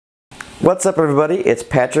What's up everybody, it's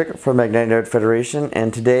Patrick from Millennium Art Federation,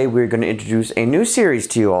 and today we're going to introduce a new series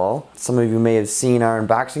to you all. Some of you may have seen our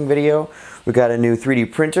unboxing video. We got a new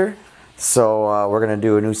 3D printer, so we're going to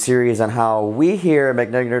do a new series on how we here at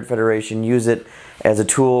Millennium Art Federation use it as a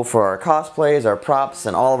tool for our cosplays, our props,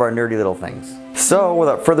 and all of our nerdy little things. So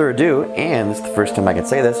without further ado, and this is the first time I can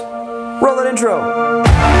say this, roll that intro!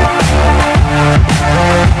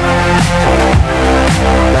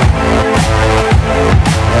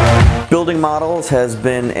 Building models has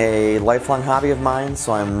been a lifelong hobby of mine,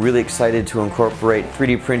 so I'm really excited to incorporate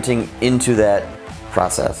 3D printing into that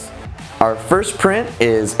process. Our first print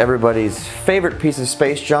is everybody's favorite piece of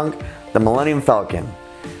space junk, the Millennium Falcon.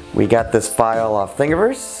 We got this file off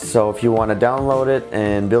Thingiverse, so if you want to download it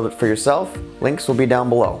and build it for yourself, links will be down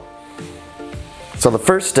below. So the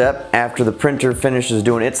first step after the printer finishes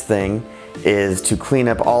doing its thing is to clean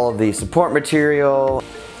up all of the support material.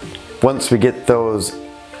 Once we get those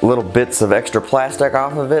little bits of extra plastic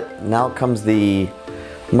off of it, now comes the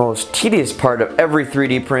most tedious part of every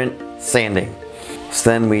 3D print, sanding. So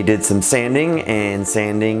then we did some sanding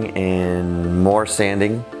and more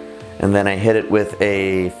sanding, and then I hit it with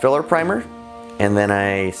a filler primer, and then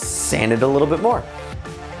I sanded a little bit more.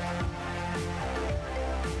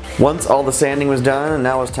 Once all the sanding was done, and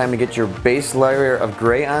now it's time to get your base layer of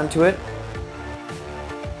gray onto it.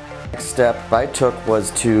 Next step I took was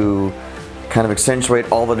to kind of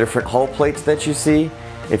accentuate all the different hull plates that you see.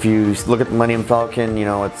 If you look at the Millennium Falcon, you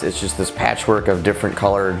know, it's just this patchwork of different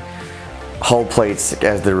colored hull plates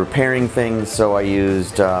as they're repairing things. So I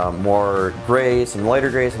used more gray, some lighter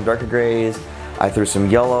grays, some darker grays. I threw some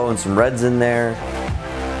yellow and some reds in there.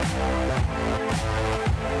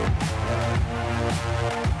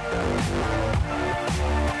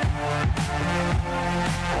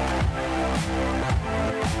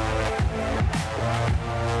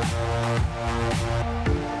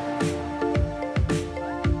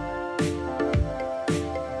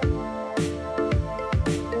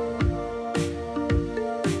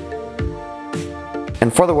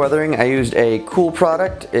 And for the weathering, I used a cool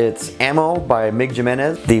product. It's Ammo by Mig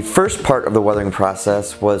Jimenez. The first part of the weathering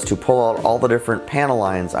process was to pull out all the different panel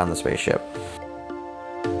lines on the spaceship.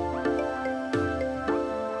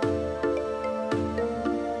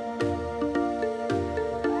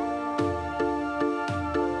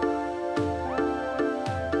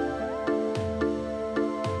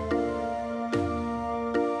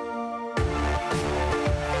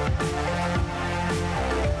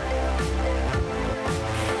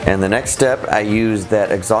 And the next step, I used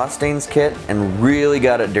that exhaust stains kit and really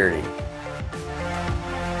got it dirty.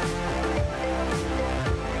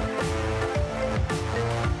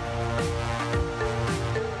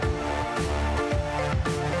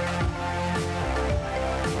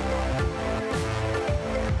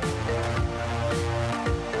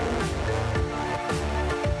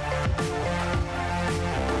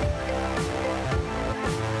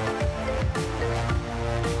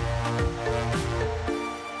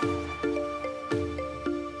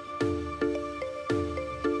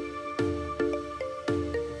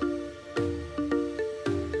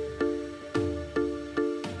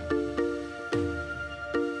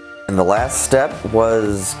 And the last step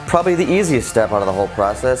was probably the easiest step out of the whole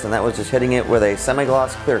process, and that was just hitting it with a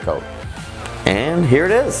semi-gloss clear coat. And here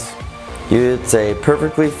it is. It's a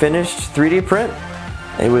perfectly finished 3D print.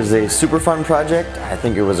 It was a super fun project. I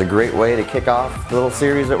think it was a great way to kick off the little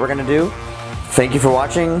series that we're going to do. Thank you for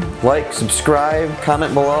watching. Like, subscribe,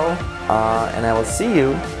 comment below, and I will see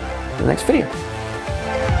you in the next video.